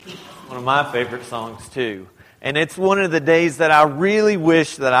One of my favorite songs too. And it's one of the days that I really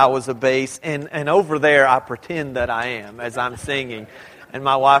wish that I was a bass. And over there I pretend that I am as I'm singing. And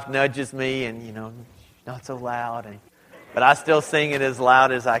my wife nudges me and, not so loud. But I still sing it as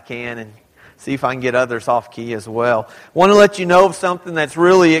loud as I can and see if I can get others off key as well. I want to let you know of something that's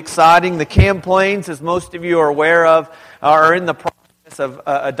really exciting. The Cam Plains, as most of you are aware of, are in the process of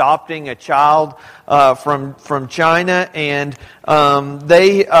adopting a child from China, and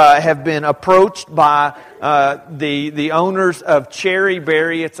they have been approached by the owners of Cherry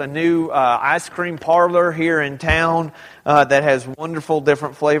Berry. It's a new ice cream parlor here in town that has wonderful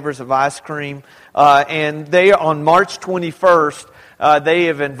different flavors of ice cream. And they, on March 21st, they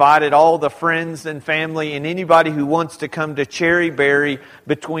have invited all the friends and family and anybody who wants to come to Cherry Berry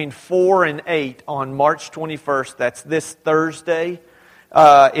between 4 and 8 on March 21st. That's this Thursday.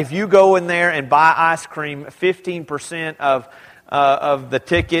 If you go in there and buy ice cream, 15% of the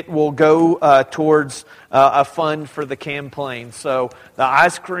ticket will go towards a fund for the Cam Plains. So the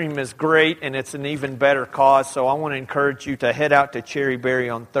ice cream is great, and it's an even better cause. So I want to encourage you to head out to Cherry Berry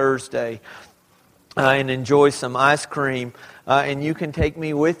on Thursday and enjoy some ice cream. And you can take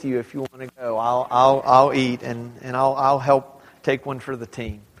me with you if you want to go. I'll eat and I'll help take one for the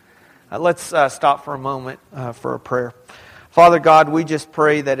team. Let's stop for a moment for a prayer. Father God, we just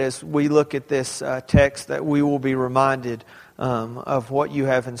pray that as we look at this text that we will be reminded of what you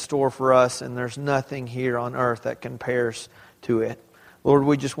have in store for us, and there's nothing here on earth that compares to it. Lord,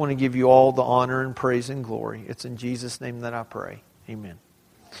 we just want to give you all the honor and praise and glory. It's in Jesus' name that I pray. Amen.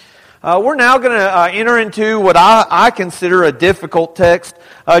 We're now going to enter into what I consider a difficult text,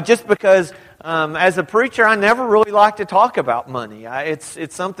 just because as a preacher, I never really like to talk about money.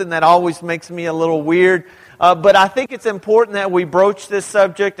 It's something that always makes me a little weird. But I think it's important that we broach this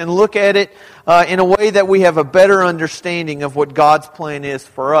subject and look at it in a way that we have a better understanding of what God's plan is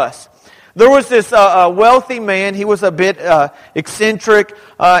for us. There was this wealthy man. He was a bit eccentric,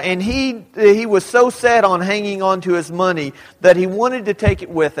 and he was so set on hanging on to his money that he wanted to take it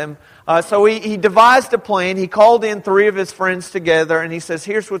with him. So he devised a plan. He called in 3 of his friends together, and he says,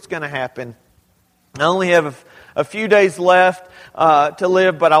 here's what's going to happen. I only have a few days left to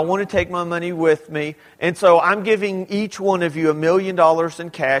live, but I want to take my money with me. And so I'm giving each one of you $1 million in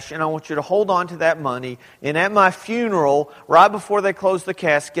cash, and I want you to hold on to that money. And at my funeral, right before they close the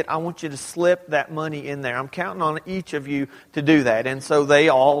casket, I want you to slip that money in there. I'm counting on each of you to do that. And so they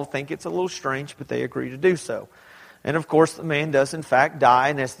all think it's a little strange, but they agree to do so. And of course, the man does in fact die.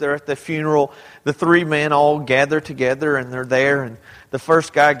 And as they're at the funeral, the 3 men all gather together, and they're there. And the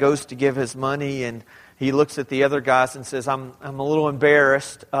first guy goes to give his money, and he looks at the other guys and says, I'm a little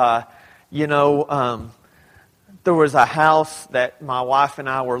embarrassed. There was a house that my wife and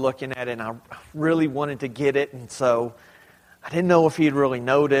I were looking at, and I really wanted to get it. And so I didn't know if he'd really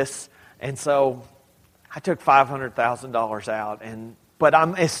notice. And so I took $500,000 out. But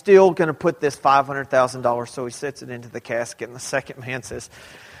I'm still going to put this $500,000. So he sets it into the casket. And the second man says,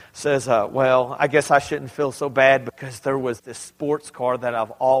 well, I guess I shouldn't feel so bad because there was this sports car that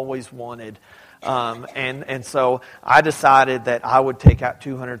I've always wanted. And so I decided that I would take out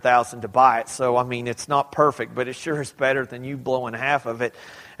 $200,000 to buy it. So, I mean, it's not perfect, but it sure is better than you blowing half of it.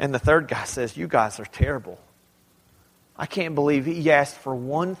 And the third guy says, you guys are terrible. I can't believe he asked for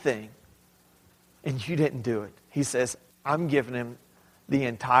one thing and you didn't do it. He says, I'm giving him the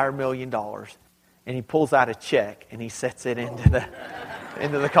entire $1 million. And he pulls out a check and he sets it into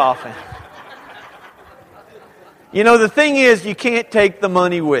the coffin. The thing is, you can't take the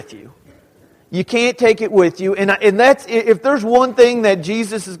money with you. You can't take it with you. And that's, if there's one thing that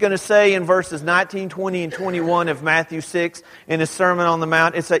Jesus is going to say in verses 19, 20, and 21 of Matthew 6 in His Sermon on the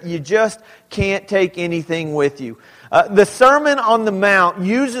Mount, it's that you just can't take anything with you. The Sermon on the Mount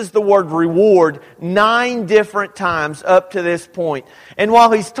uses the word reward 9 different times up to this point. And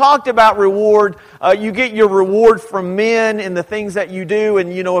while He's talked about reward, you get your reward from men and the things that you do.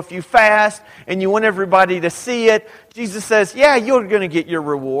 And, if you fast and you want everybody to see it, Jesus says, yeah, you're going to get your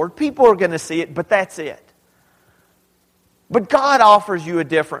reward. People are going to see it, but that's it. But God offers you a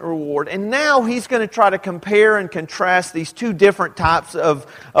different reward. And now He's going to try to compare and contrast these 2 different types of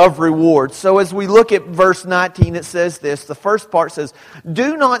rewards. So as we look at verse 19, it says this. The first part says,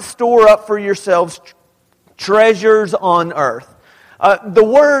 do not store up for yourselves treasures on earth. The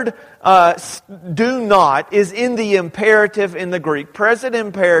word do not is in the imperative in the Greek, present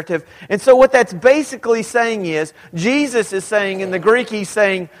imperative. And so what that's basically saying is, Jesus is saying in the Greek, He's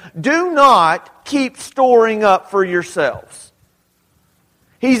saying, do not keep storing up for yourselves.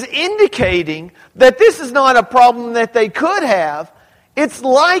 He's indicating that this is not a problem that they could have. It's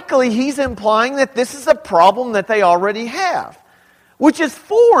likely He's implying that this is a problem that they already have. which is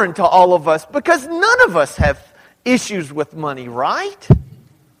foreign to all of us because none of us have issues with money, right?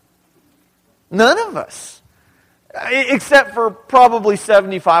 None of us. Except for probably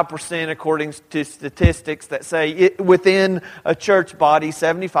 75%, according to statistics that say within a church body,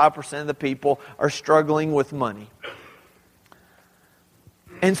 75% of the people are struggling with money.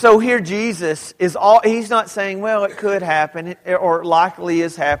 And so here Jesus he's not saying, well, it could happen or likely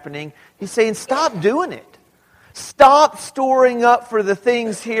is happening. He's saying, stop doing it. Stop storing up for the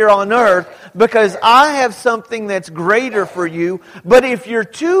things here on earth because I have something that's greater for you. But if you're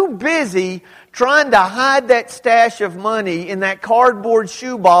too busy trying to hide that stash of money in that cardboard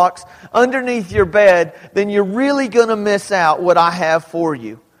shoebox underneath your bed, then you're really going to miss out what I have for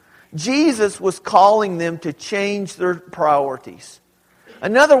you. Jesus was calling them to change their priorities.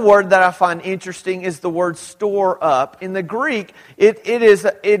 Another word that I find interesting is the word store up. In the Greek, it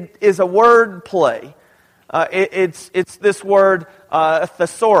is a word play. It's this word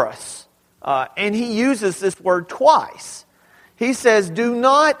thesaurus. And he uses this word twice. He says, do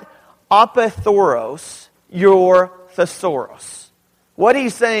not apethoros your thesaurus. What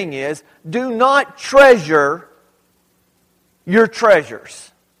he's saying is, do not treasure your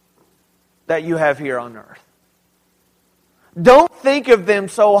treasures that you have here on earth. Don't think of them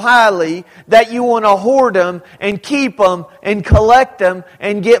so highly that you want to hoard them and keep them and collect them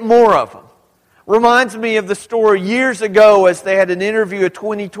and get more of them. Reminds me of the story years ago as they had a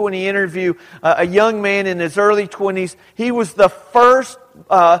 2020 interview, a young man in his early 20s. He was the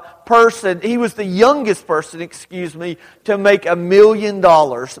youngest person, to make $1 million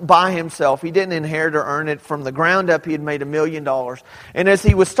by himself. He didn't inherit or earn it from the ground up. He had made $1 million. And as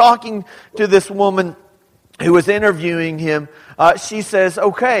he was talking to this woman who was interviewing him, she says,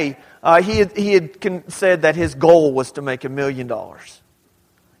 okay, he had said that his goal was to make $1 million.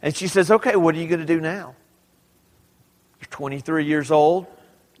 And she says, okay, what are you going to do now? You're 23 years old.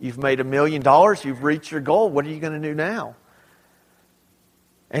 You've made $1 million. You've reached your goal. What are you going to do now?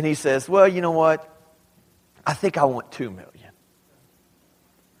 And he says, well, you know what? I think I want $2 million.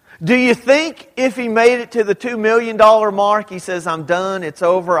 Do you think if he made it to the $2 million mark, he says, I'm done, it's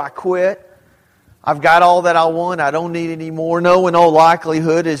over, I quit? I've got all that I want, I don't need any more. No, in all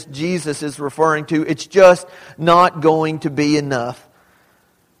likelihood, as Jesus is referring to, it's just not going to be enough.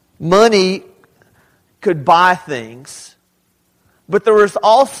 Money could buy things, but there was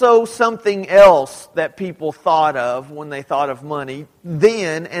also something else that people thought of when they thought of money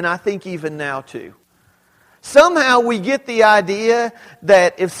then, and I think even now too. Somehow we get the idea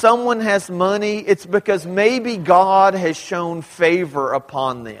that if someone has money, it's because maybe God has shown favor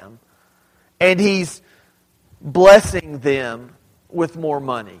upon them, and He's blessing them with more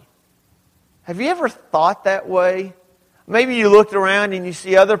money. Have you ever thought that way? Maybe you looked around and you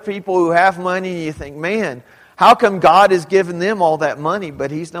see other people who have money and you think, man, how come God has given them all that money,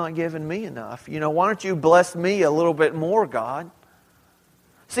 but He's not given me enough? Why don't you bless me a little bit more, God?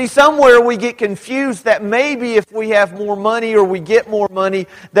 See, somewhere we get confused that maybe if we have more money or we get more money,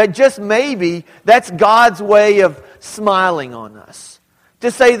 that just maybe that's God's way of smiling on us, to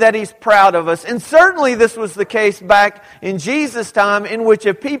say that He's proud of us. And certainly this was the case back in Jesus' time, in which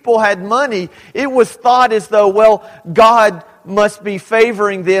if people had money, it was thought as though, well, God must be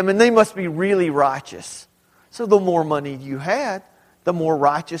favoring them and they must be really righteous. So the more money you had, the more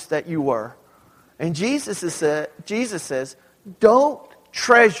righteous that you were. And Jesus says, don't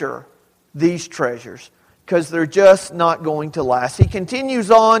treasure these treasures, because they're just not going to last. He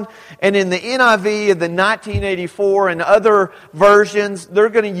continues on, and in the NIV of the 1984 and other versions, they're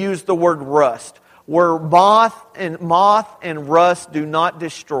going to use the word rust, where moth and rust do not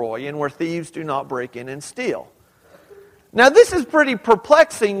destroy, and where thieves do not break in and steal. Now this is pretty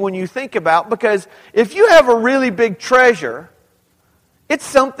perplexing when you think about, because if you have a really big treasure, it's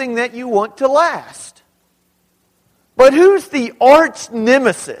something that you want to last. But who's the arch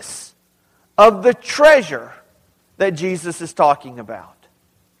nemesis of the treasure that Jesus is talking about?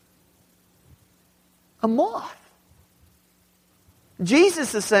 A moth.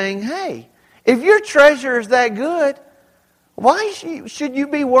 Jesus is saying, hey, if your treasure is that good, why should you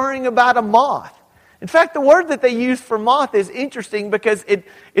be worrying about a moth? In fact, the word that they use for moth is interesting because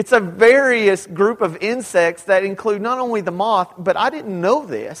it's a various group of insects that include not only the moth, but I didn't know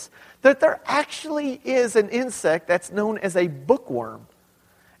this, that there actually is an insect that's known as a bookworm.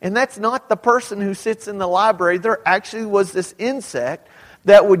 And that's not the person who sits in the library. There actually was this insect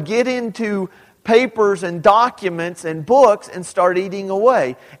that would get into papers and documents and books and start eating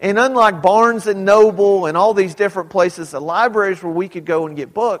away. And unlike Barnes and Noble and all these different places, the libraries where we could go and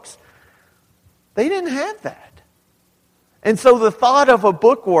get books, they didn't have that. And so the thought of a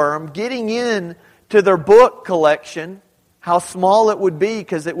bookworm getting in to their book collection how small it would be,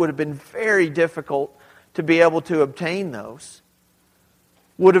 because it would have been very difficult to be able to obtain those,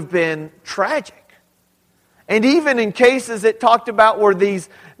 would have been tragic. And even in cases it talked about where these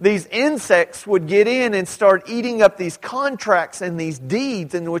insects would get in and start eating up these contracts and these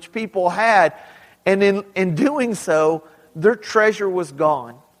deeds in which people had, and in doing so, their treasure was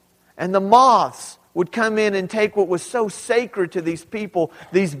gone. And the moths would come in and take what was so sacred to these people,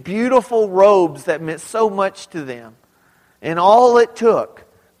 these beautiful robes that meant so much to them. And all it took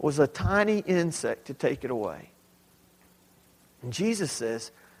was a tiny insect to take it away. And Jesus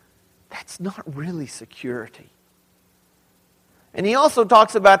says, that's not really security. And he also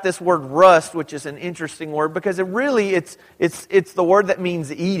talks about this word rust, which is an interesting word, because it's the word that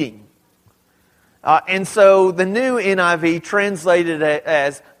means eating. And so the new NIV translated it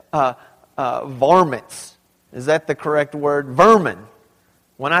as varmints. Is that the correct word? Vermin.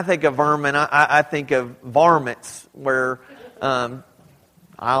 When I think of vermin, I think of varmints, where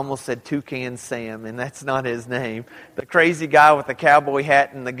I almost said Toucan Sam, and that's not his name. The crazy guy with the cowboy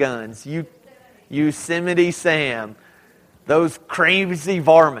hat and the guns. Yosemite Sam. Those crazy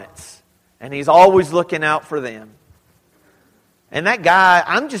varmints. And he's always looking out for them. And that guy,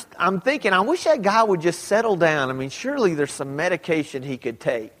 I'm thinking, I wish that guy would just settle down. I mean, surely there's some medication he could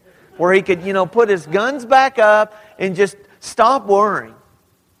take where he could, put his guns back up and just stop worrying.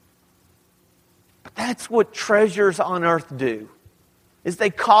 But that's what treasures on earth do, is they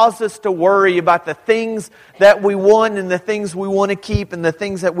cause us to worry about the things that we want and the things we want to keep and the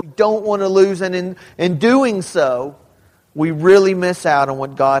things that we don't want to lose. And in doing so, we really miss out on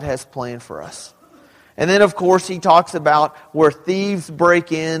what God has planned for us. And then, of course, he talks about where thieves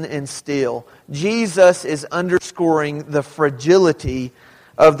break in and steal. Jesus is underscoring the fragility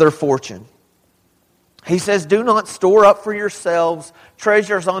of their fortune. He says, do not store up for yourselves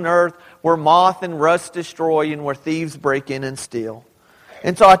treasures on earth where moth and rust destroy and where thieves break in and steal.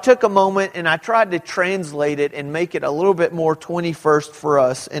 And so I took a moment and I tried to translate it and make it a little bit more 21st for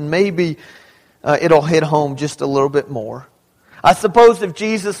us. And maybe it'll hit home just a little bit more. I suppose if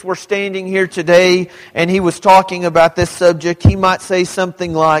Jesus were standing here today and he was talking about this subject, he might say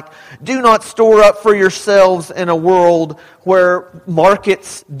something like, do not store up for yourselves in a world where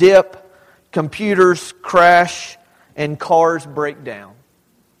markets dip, computers crash, and cars break down.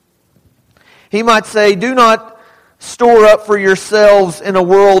 He might say, do not store up for yourselves in a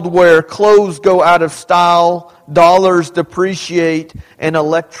world where clothes go out of style, dollars depreciate, and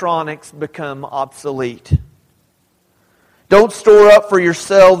electronics become obsolete. Don't store up for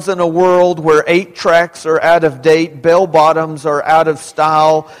yourselves in a world where 8-tracks are out of date, bell-bottoms are out of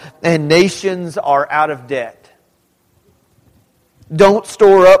style, and nations are out of debt. Don't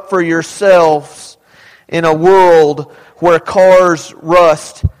store up for yourselves in a world where cars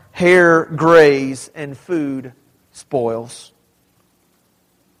rust, hair grays, and food spoils.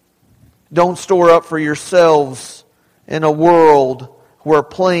 Don't store up for yourselves in a world where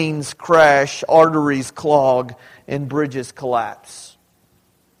planes crash, arteries clog, and bridges collapse.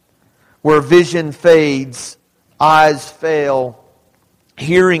 Where vision fades, eyes fail,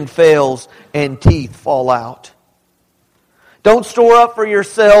 hearing fails, and teeth fall out. Don't store up for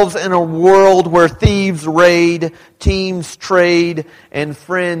yourselves in a world where thieves raid, teams trade, and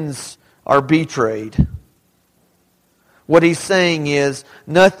friends are betrayed. What he's saying is,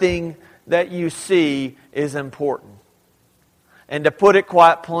 nothing that you see is important. And to put it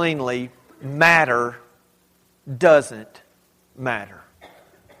quite plainly, matter doesn't matter.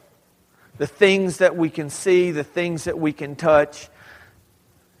 The things that we can see, the things that we can touch,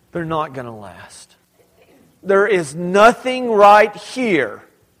 they're not going to last. There is nothing right here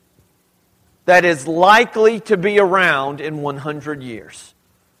that is likely to be around in 100 years.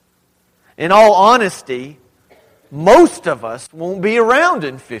 In all honesty, most of us won't be around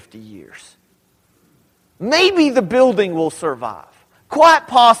in 50 years. Maybe the building will survive. Quite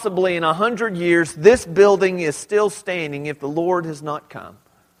possibly in 100 years, this building is still standing if the Lord has not come.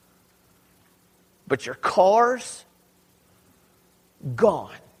 But your cars,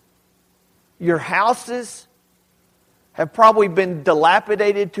 gone. Your houses have probably been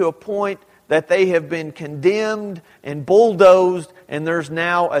dilapidated to a point that they have been condemned and bulldozed, and there's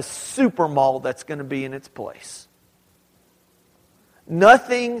now a super mall that's going to be in its place.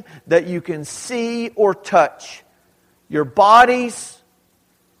 Nothing that you can see or touch. Your bodies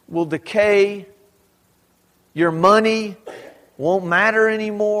will decay. Your money won't matter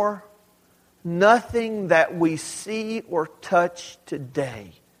anymore. Nothing that we see or touch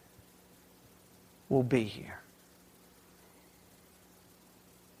today will be here.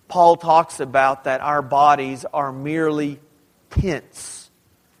 Paul talks about that our bodies are merely tents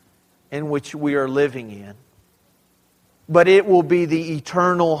in which we are living in. but it will be the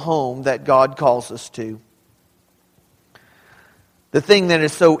eternal home that God calls us to. The thing that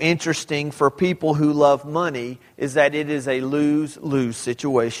is so interesting for people who love money is that it is a lose-lose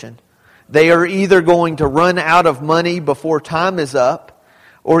situation. They are either going to run out of money before time is up,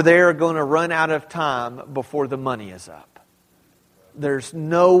 or they are going to run out of time before the money is up. There's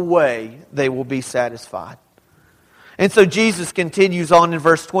no way they will be satisfied. And so Jesus continues on in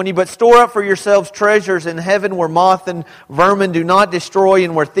verse 20, "But store up for yourselves treasures in heaven where moth and vermin do not destroy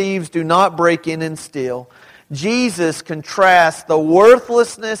and where thieves do not break in and steal." Jesus contrasts the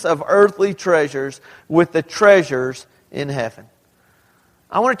worthlessness of earthly treasures with the treasures in heaven.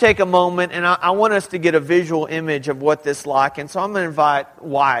 I want to take a moment and I want us to get a visual image of what this is like. And so I'm going to invite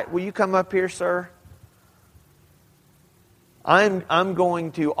Wyatt. Will you come up here, sir? I'm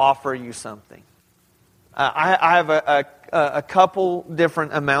going to offer you something. I have a couple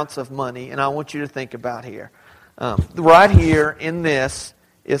different amounts of money, and I want you to think about here. Right here in this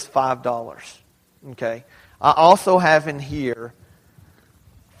is $5. Okay. I also have in here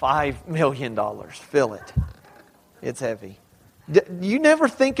 $5 million. Feel it. It's heavy. You never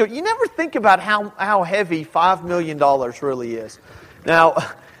think about how heavy $5 million really is. Now,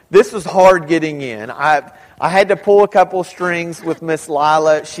 this was hard getting in. I had to pull a couple strings with Miss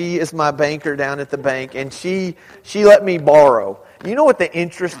Lila. She is my banker down at the bank, and she let me borrow. You know what the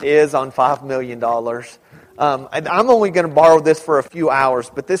interest is on $5 million? I'm only going to borrow this for a few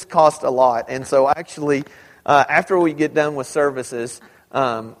hours, but this cost a lot. And so actually, after we get done with services,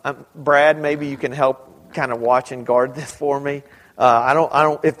 Brad, maybe you can help kind of watch and guard this for me. I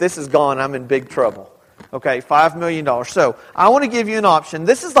don't. If this is gone, I'm in big trouble. Okay, $5 million. So I want to give you an option.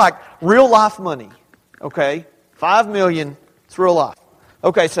 This is like real life money. Okay, $5 million. It's real life.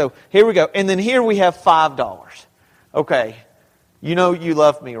 Okay, so here we go. And then here we have $5. Okay, you know you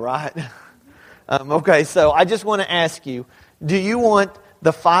love me, right? Okay, so I just want to ask you: do you want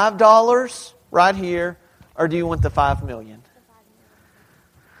the $5 right here, or do you want the $5 million?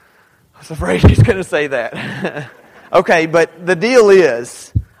 I was afraid he's going to say that. Okay, but the deal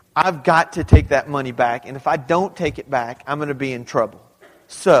is, I've got to take that money back, and if I don't take it back, I'm going to be in trouble.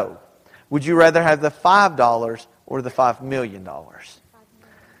 So, would you rather have the $5 or the $5 million?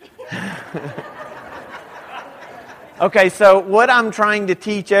 Okay, so what I'm trying to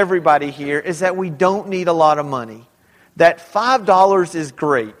teach everybody here is that we don't need a lot of money. That $5 is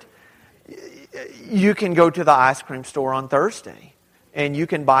great. You can go to the ice cream store on Thursday, and you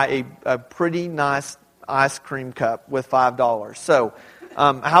can buy a pretty nice ice cream cup with $5. So,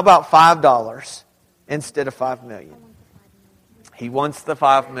 how about $5 instead of $5 million? He wants the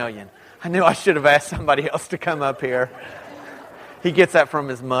 $5 million. I knew I should have asked somebody else to come up here. He gets that from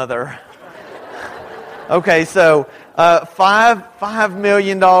his mother. Okay, so $5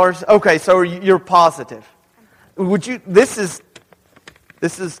 million. Okay, so you're positive. Would you? This is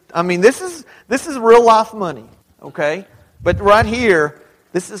real life money. Okay, but right here,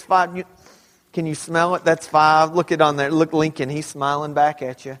 this is $5. Can you smell it? That's $5. Look it on there. Look, Lincoln. He's smiling back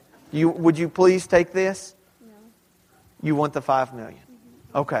at you. Would you please take this? No. You want the $5 million?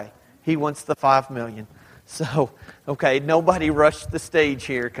 Mm-hmm. Okay. He wants the $5 million. So, okay, nobody rushed the stage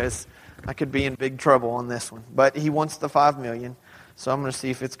here because I could be in big trouble on this one. But he wants the $5 million. So I'm going to see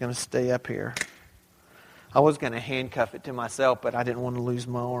if it's going to stay up here. I was going to handcuff it to myself, but I didn't want to lose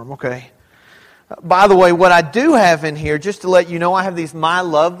my arm. Okay. By the way, what I do have in here, just to let you know, I have these My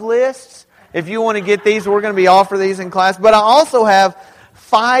Love lists. If you want to get these, we're going to be offering these in class. But I also have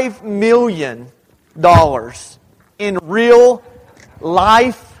 $5 million in real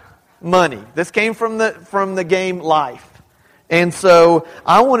life money. This came from the game Life. And so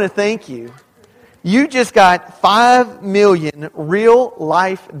I want to thank you. You just got $5 million real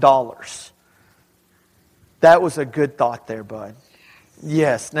life dollars. That was a good thought there, bud.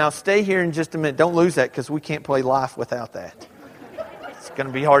 Yes. Now stay here in just a minute. Don't lose that because we can't play Life without that. It's going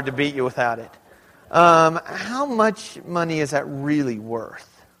to be hard to beat you without it. How much money is that really worth?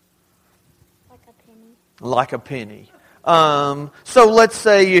 Like a penny. Like a penny. So let's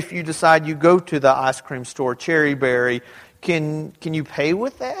say if you decide you go to the ice cream store, Cherry Berry, can you pay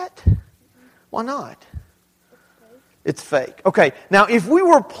with that? Why not? It's fake. Okay, now if we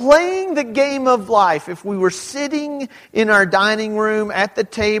were playing the game of life, if we were sitting in our dining room at the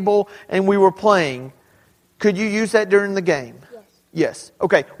table and we were playing, could you use that during the game? Yes.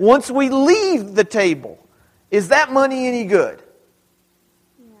 Okay. Once we leave the table, is that money any good?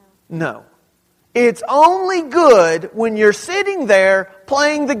 No. It's only good when you're sitting there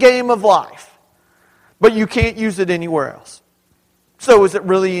playing the game of life. But you can't use it anywhere else. So is it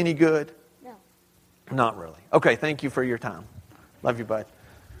really any good? No. Not really. Okay, thank you for your time. Love you, bud.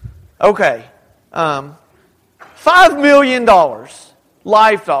 Okay. $5 million,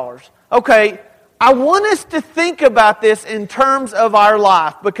 life dollars. Okay, I want us to think about this in terms of our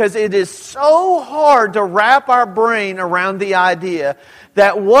life because it is so hard to wrap our brain around the idea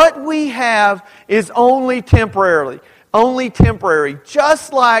that what we have is only temporary.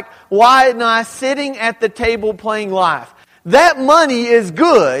 Just like Wyatt and I sitting at the table playing life. That money is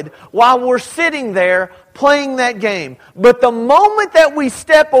good while we're sitting there playing that game. But the moment that we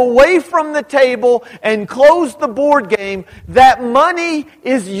step away from the table and close the board game, that money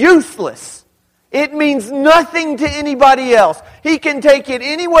is useless. It means nothing to anybody else. He can take it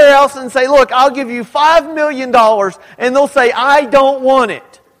anywhere else and say, look, I'll give you $5 million. And they'll say, I don't want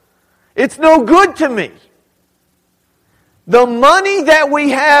it. It's no good to me. The money that we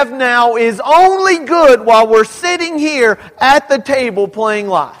have now is only good while we're sitting here at the table playing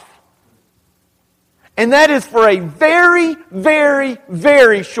life. And that is for a very, very,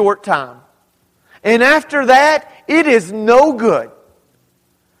 very short time. And after that, it is no good.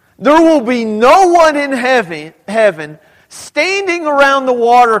 There will be no one in heaven standing around the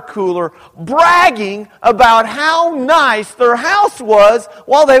water cooler bragging about how nice their house was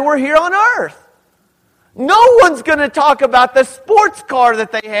while they were here on earth. No one's going to talk about the sports car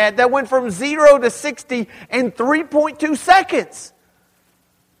that they had that went from 0 to 60 in 3.2 seconds.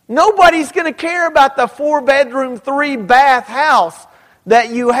 Nobody's going to care about the 4-bedroom, 3-bath house that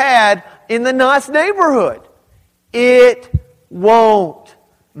you had in the nice neighborhood. It won't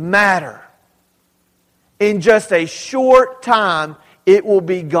matter. In just a short time, it will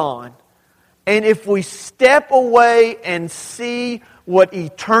be gone. And if we step away and see what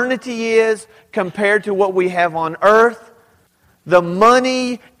eternity is compared to what we have on earth, the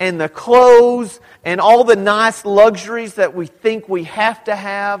money and the clothes and all the nice luxuries that we think we have to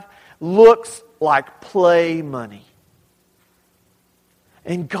have looks like play money.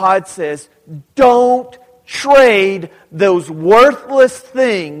 And God says, don't trade those worthless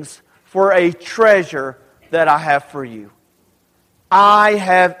things for a treasure that I have for you. I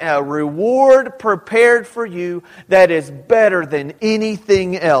have a reward prepared for you that is better than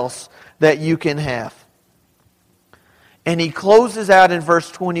anything else that you can have. And he closes out in verse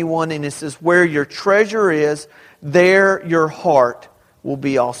 21 and it says, where your treasure is, there your heart will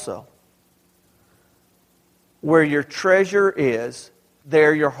be also. Where your treasure is,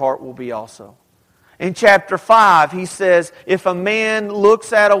 there your heart will be also. In chapter 5, he says, if a man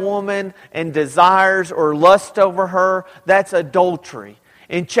looks at a woman and desires or lusts over her, that's adultery.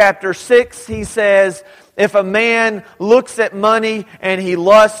 In chapter 6, he says, if a man looks at money and he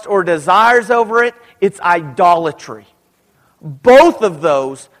lusts or desires over it, it's idolatry. Both of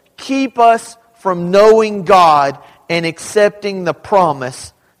those keep us from knowing God and accepting the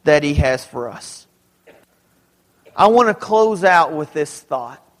promise that He has for us. I want to close out with this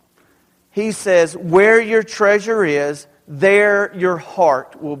thought. He says, where your treasure is, there your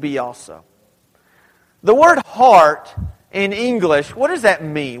heart will be also. The word heart in English, what does that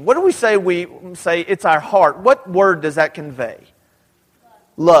mean? What do we say? We say it's our heart. What word does that convey?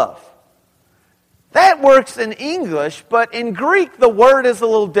 Love. That works in English, but in Greek the word is a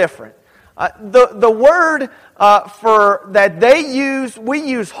little different. The word for that they use, we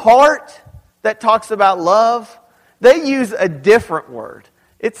use heart, that talks about love. They use a different word.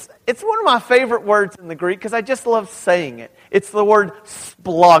 It's one of my favorite words in the Greek because I just love saying it. It's the word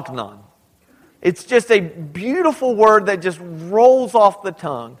splagnon. It's just a beautiful word that just rolls off the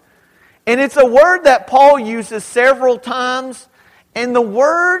tongue. And it's a word that Paul uses several times. And the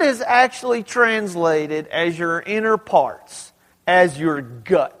word is actually translated as your inner parts, as your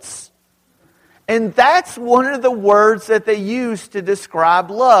guts. And that's one of the words that they use to describe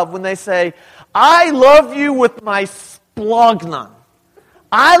love when they say, I love you with my splagnon.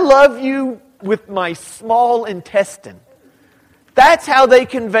 I love you with my small intestine. That's how they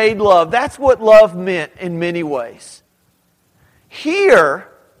conveyed love. That's what love meant in many ways. Here,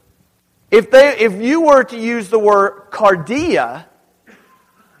 if you were to use the word cardia,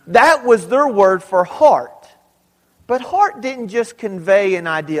 that was their word for heart. But heart didn't just convey an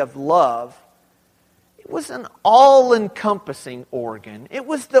idea of love. It was an all-encompassing organ. It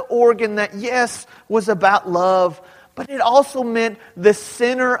was the organ that, yes, was about love, but it also meant the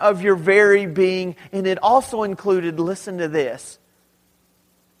center of your very being, and it also included, listen to this,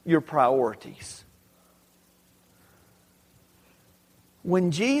 your priorities.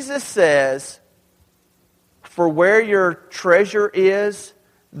 When Jesus says, for where your treasure is,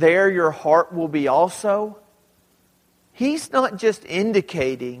 there your heart will be also, He's not just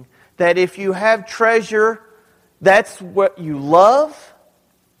indicating that if you have treasure, that's what you love.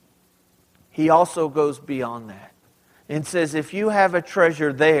 He also goes beyond that and says, if you have a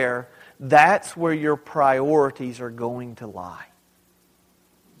treasure there, that's where your priorities are going to lie.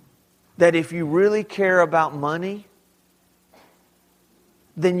 That if you really care about money,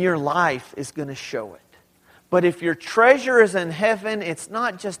 then your life is going to show it. But if your treasure is in heaven, it's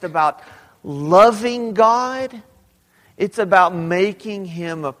not just about loving God, it's about making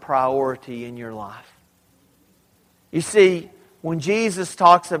Him a priority in your life. You see, when Jesus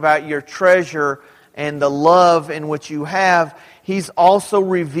talks about your treasure and the love in which you have, He's also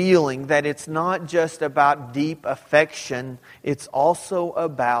revealing that it's not just about deep affection, it's also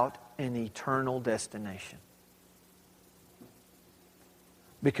about an eternal destination.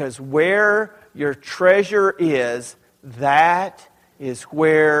 Because where your treasure is, that is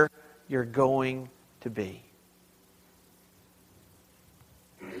where you're going to be.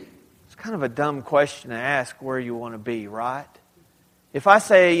 It's kind of a dumb question to ask where you want to be, right? If I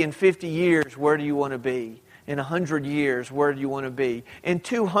say in 50 years, where do you want to be? In 100 years, where do you want to be? In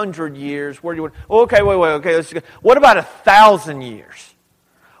 200 years, where do you want to be? Okay, okay, let's go. What about 1,000 years?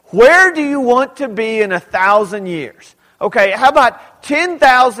 Where do you want to be in 1,000 years? Okay, how about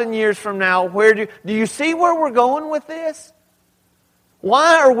 10,000 years from now? Do you see where we're going with this?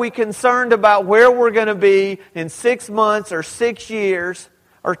 Why are we concerned about where we're going to be in 6 months or 6 years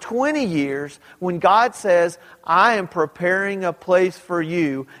or 20 years when God says, I am preparing a place for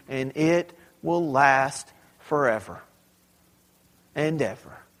you and it will last forever and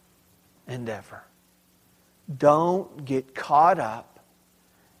ever and ever? Don't get caught up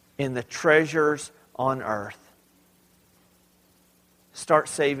in the treasures on earth. Start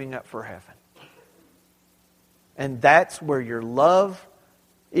saving up for heaven. And that's where your love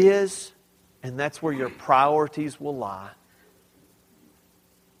is, and that's where your priorities will lie.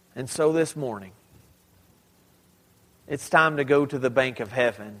 And so this morning, it's time to go to the bank of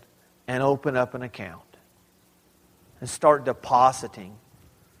heaven and open up an account and start depositing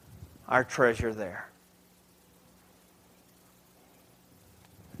our treasure there.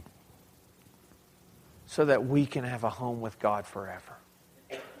 So that we can have a home with God forever.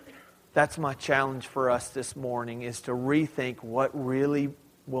 That's my challenge for us this morning, is to rethink what really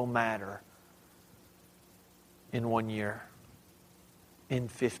will matter in 1 year, in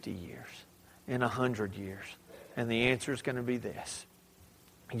 50 years, in 100 years. And the answer is going to be this: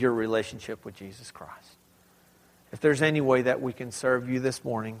 your relationship with Jesus Christ. If there's any way that we can serve you this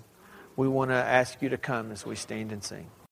morning, we want to ask you to come as we stand and sing.